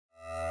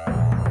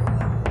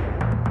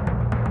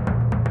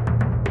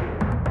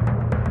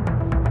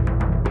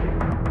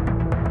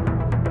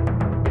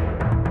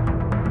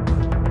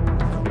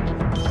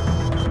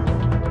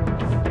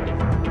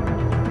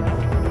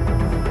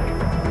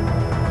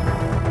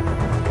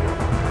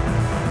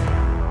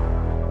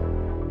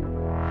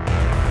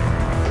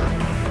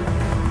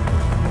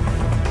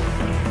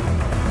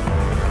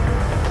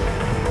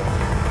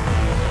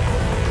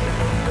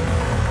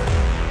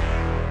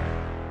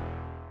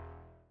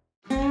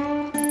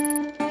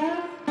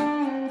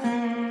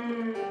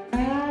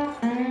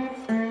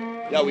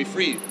yeah, we're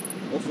free.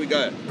 Off we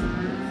go.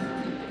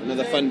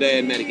 Another fun day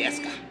in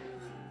Madagascar.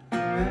 We're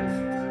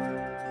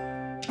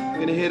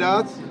gonna head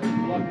out,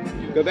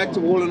 go back to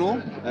Wall and All,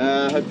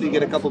 hopefully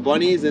get a couple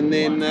bonnies and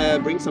then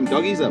bring some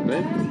doggies up,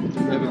 eh?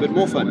 Have a bit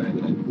more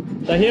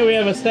fun. So here we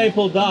have a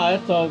staple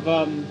diet of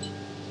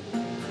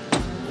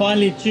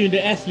finely tuned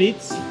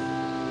athletes.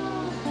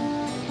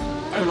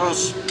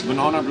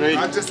 Banana bread.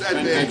 I just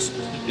add the eggs.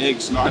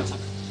 Eggs, nice.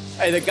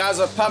 Hey, the guys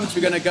are pumped.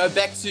 We're going to go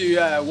back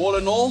to Wall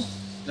and All,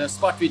 the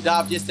spot we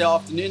dived yesterday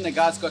afternoon. The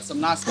guys got some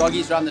nice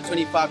doggies around the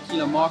 25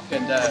 kilo mark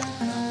and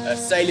a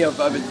sailor of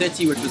over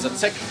 30, which was a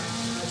tick.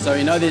 So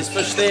we know there's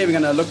fish there. We're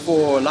going to look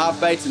for live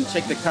bait and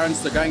check the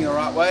currents are going the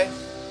right way.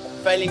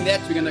 Failing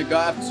that, we're going to go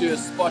up to a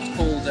spot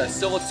called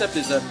Silvertip.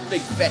 There's a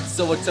big fat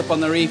silvertip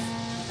on the reef.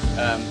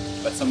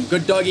 But some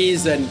good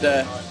doggies, and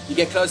you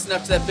get close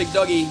enough to that big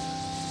doggy,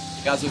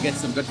 you guys will get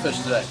some good fish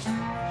today.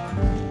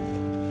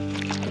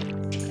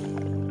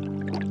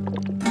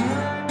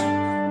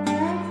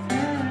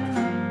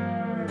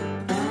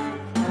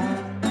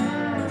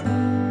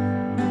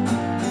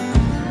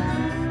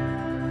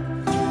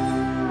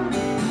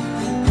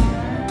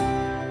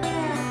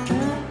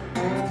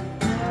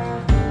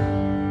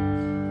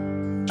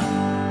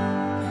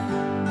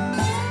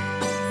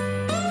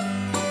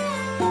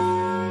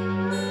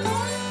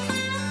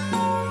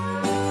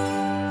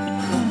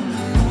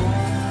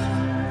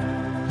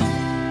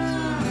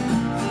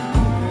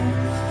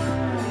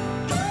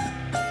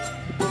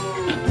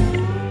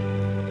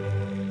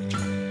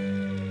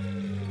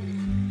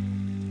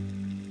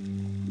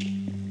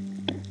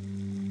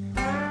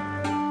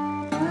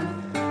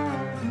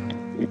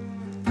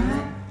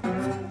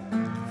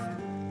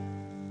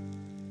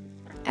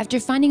 After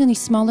finding only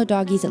smaller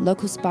doggies at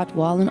local spot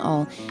Wall and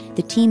All,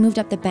 the team moved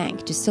up the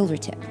bank to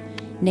Silvertip,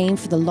 named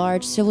for the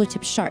large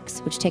Silvertip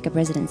Sharks which take up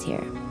residence here.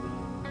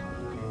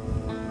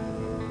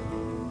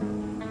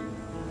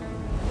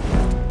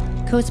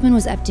 Coatesman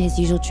was up to his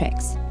usual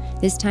tricks,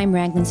 this time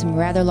wrangling some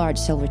rather large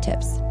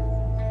silvertips.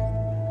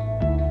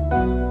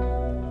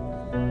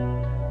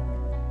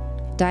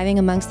 Diving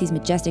amongst these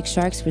majestic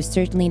sharks was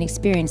certainly an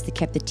experience that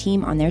kept the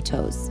team on their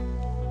toes.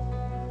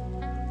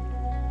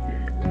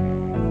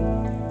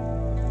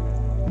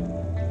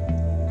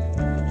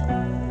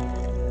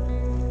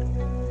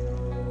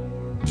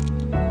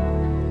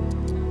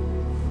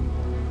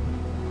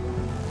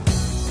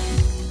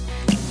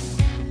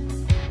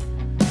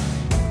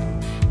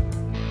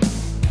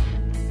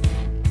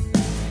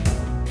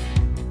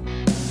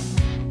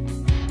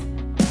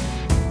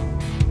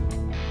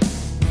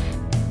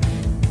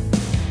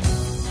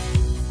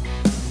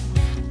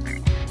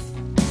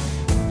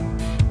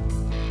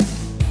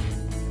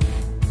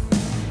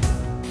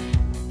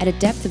 At a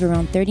depth of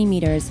around 30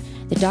 meters,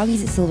 the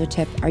doggies at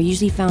Silvertip are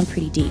usually found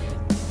pretty deep.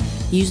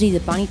 Usually the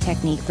bonnie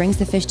technique brings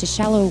the fish to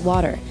shallower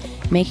water,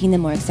 making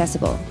them more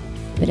accessible.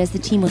 But as the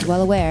team was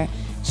well aware,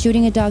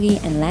 shooting a doggie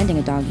and landing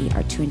a doggie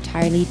are two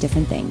entirely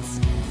different things.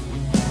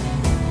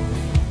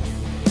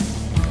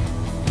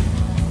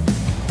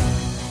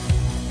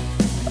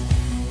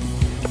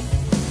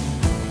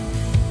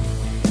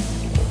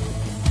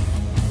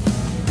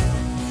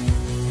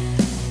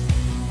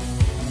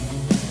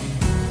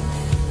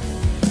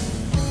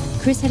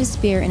 Cris had a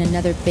spear in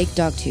another big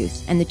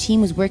dogtooth, and the team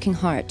was working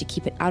hard to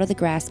keep it out of the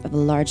grasp of a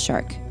large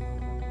shark.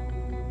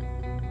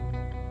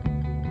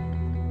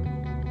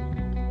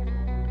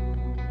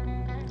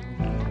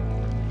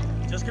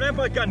 Just grab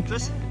my gun,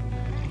 Cris.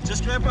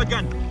 Just grab my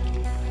gun.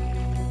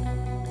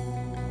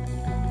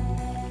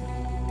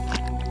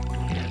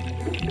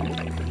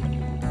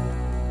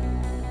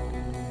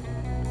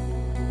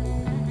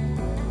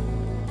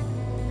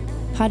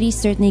 Paddy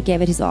certainly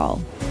gave it his all,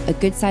 a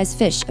good-sized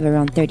fish of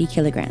around 30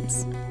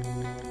 kilograms.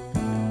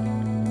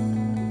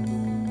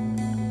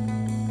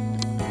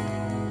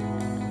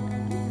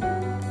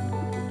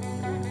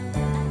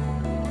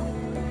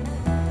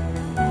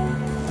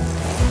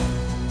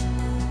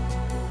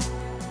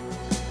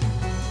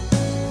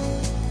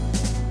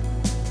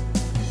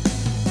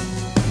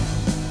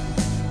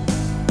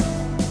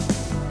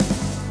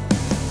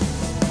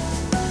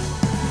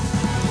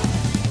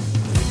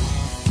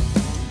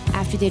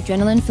 After the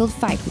adrenaline-filled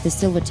fight with the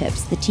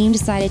silvertips, the team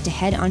decided to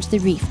head onto the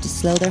reef to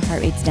slow their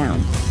heart rates down.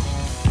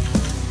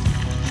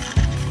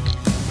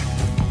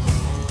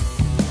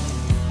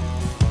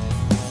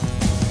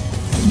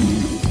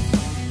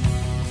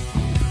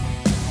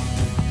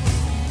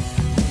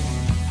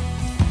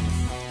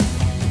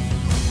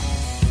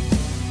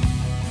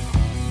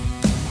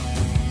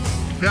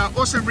 Yeah,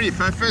 awesome reef.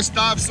 First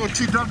dive saw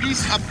two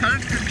doggies up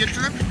current, couldn't get to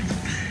them.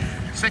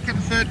 Second,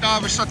 third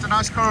dive, I shot a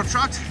nice coral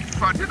trout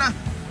for dinner.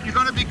 You've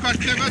got to be quite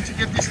clever to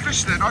get these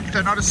fish. They're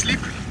not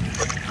asleep.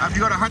 You've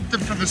got to hunt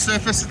them from the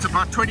surface. It's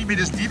about 20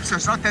 meters deep, so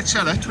it's not that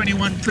shallow,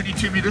 21,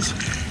 22 meters.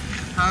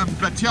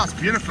 But yeah, it's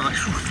beautiful.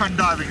 Fun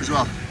diving as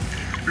well.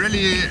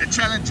 Really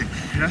challenging.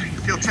 You know, you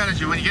feel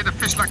challenging when you get a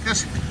fish like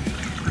this.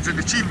 It's an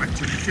achievement,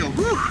 and you feel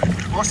woo,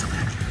 awesome.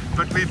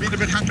 But we've been a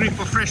bit hungry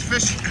for fresh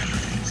fish,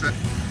 so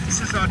this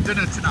is our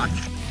dinner tonight.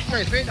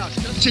 Great, very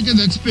nice. Check out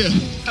that spear.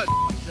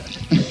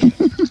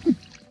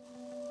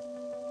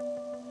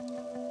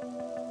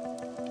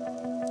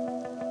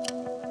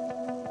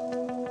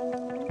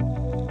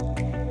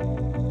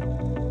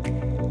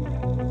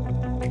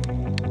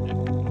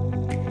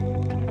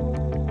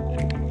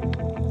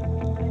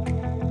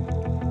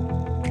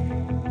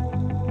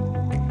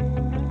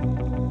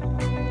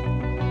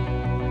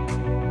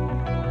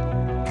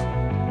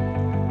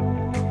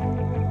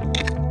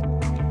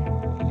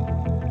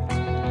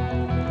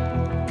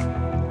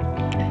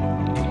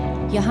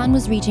 Johan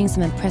was reaching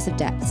some impressive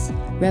depths,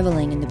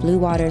 reveling in the blue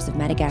waters of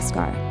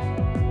Madagascar.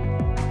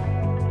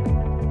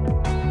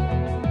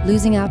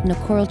 Losing out on a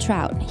coral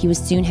trout, he was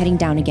soon heading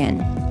down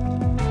again.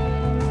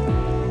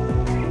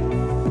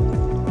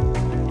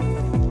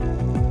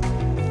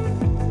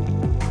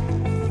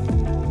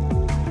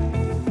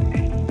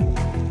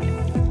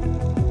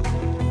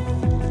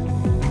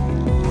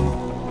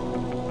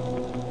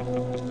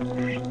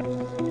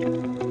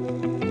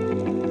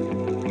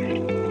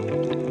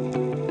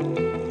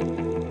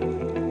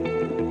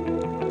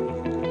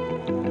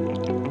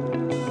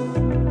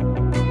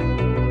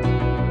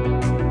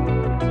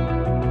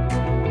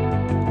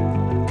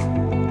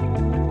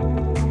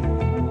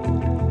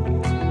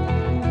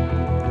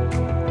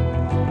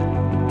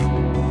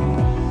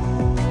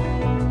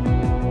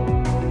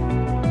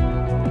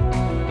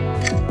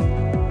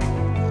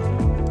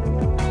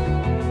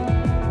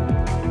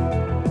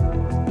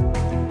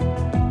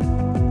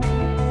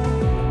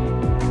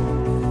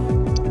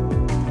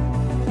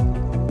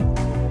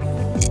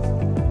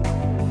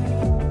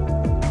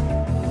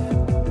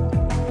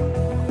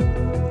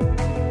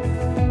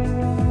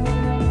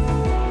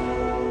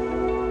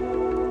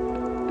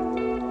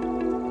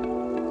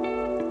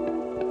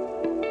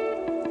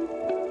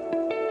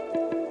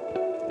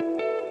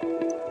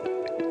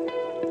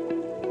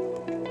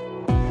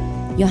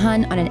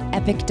 Johan on an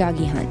epic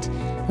doggy hunt,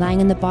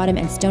 lying on the bottom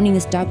and stoning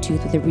this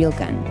dogtooth with a reel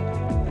gun.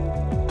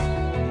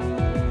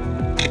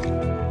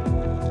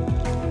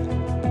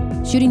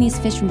 Shooting these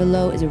fish from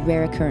below is a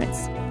rare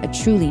occurrence, a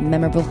truly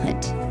memorable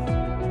hunt.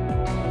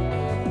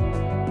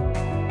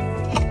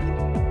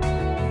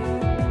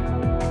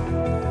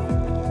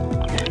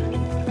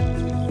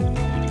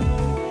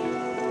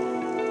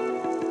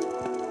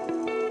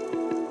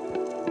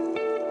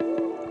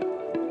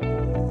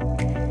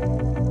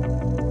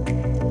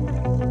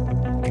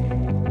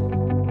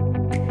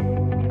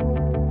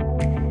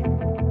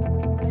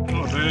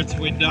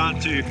 Went down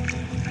to,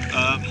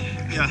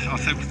 I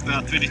think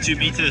about 22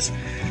 meters.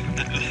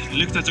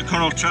 Looked at the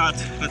coral trout,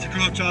 but the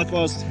coral trout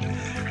was,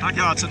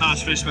 okay, it's a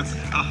nice fish, but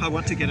I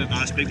want to get a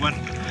nice big one.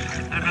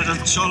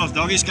 And a shoal of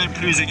doggies came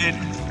cruising in,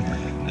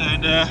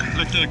 and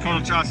looked at the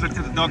coral trout, looked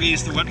at the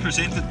doggies. The one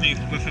presented me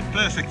with a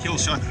perfect kill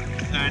shot,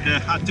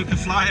 and I took a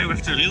flyer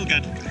with the reel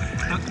gun,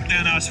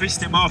 and I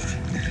switched him off.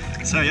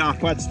 So yeah,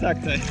 quite stuck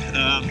there.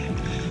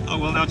 I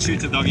will not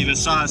shoot a doggy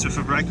this size with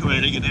a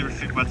breakaway rig and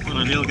everything, but for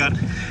a reel gun,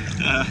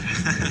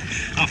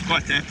 I'm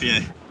quite happy.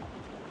 Eh?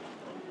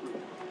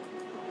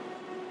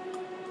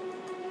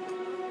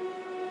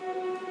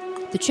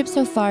 The trip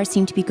so far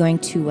seemed to be going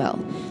too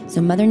well,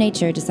 so Mother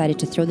Nature decided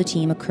to throw the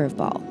team a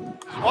curveball.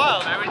 It's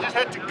wild, eh? We just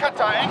had to cut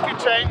our anchor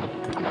chain.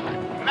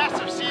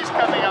 Massive seas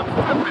coming up,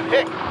 flipping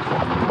heck.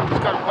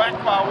 Just got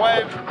whacked by a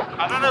wave.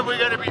 I don't know if we're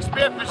going to be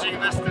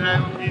spearfishing this today.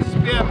 It would be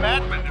spear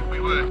madmen if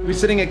we were. We're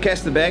sitting at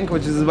Castor Bank,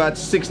 which is about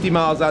 60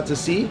 miles out to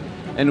sea,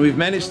 and we've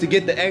managed to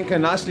get the anchor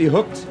nicely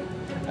hooked.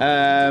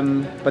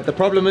 But the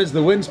problem is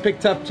the wind's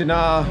picked up to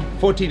now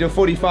 40 to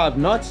 45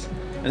 knots,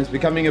 and it's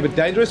becoming a bit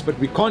dangerous, but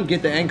we can't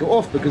get the anchor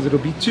off because it'll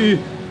be too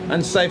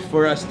unsafe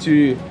for us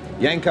to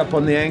yank up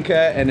on the anchor,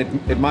 and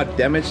it might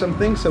damage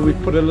something. So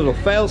we've put a little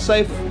fail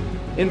safe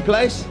in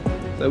place.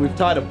 So we've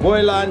tied a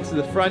buoy line to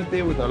the front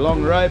there with a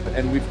long rope,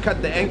 and we've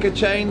cut the anchor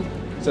chain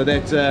so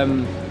that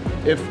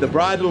if the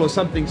bridle or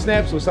something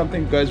snaps or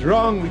something goes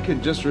wrong, we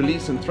can just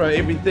release and throw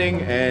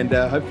everything, and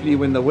hopefully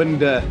when the wind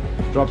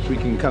drops we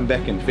can come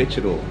back and fetch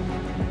it all.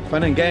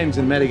 Fun and games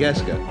in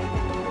Madagascar.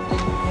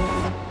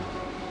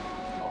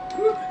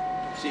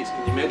 Jeez,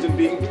 can you imagine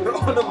being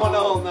on a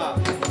monohull now?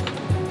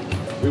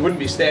 We wouldn't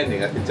be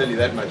standing, I can tell you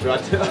that much,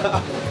 right?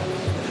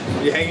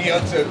 We're hanging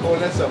onto a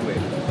corner somewhere.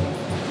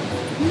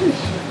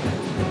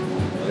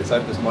 Let's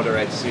hope this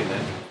moderates soon,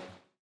 eh?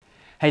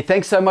 Hey,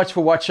 thanks so much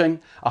for watching.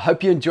 I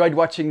hope you enjoyed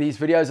watching these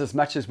videos as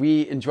much as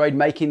we enjoyed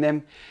making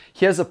them.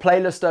 Here's a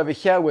playlist over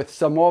here with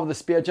some more of the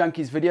Spear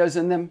Junkies videos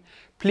in them.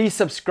 Please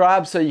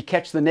subscribe so you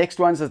catch the next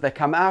ones as they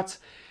come out,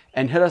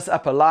 and hit us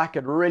up a like.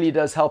 It really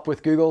does help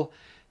with Google.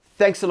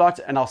 Thanks a lot,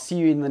 and I'll see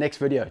you in the next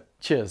video.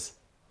 Cheers.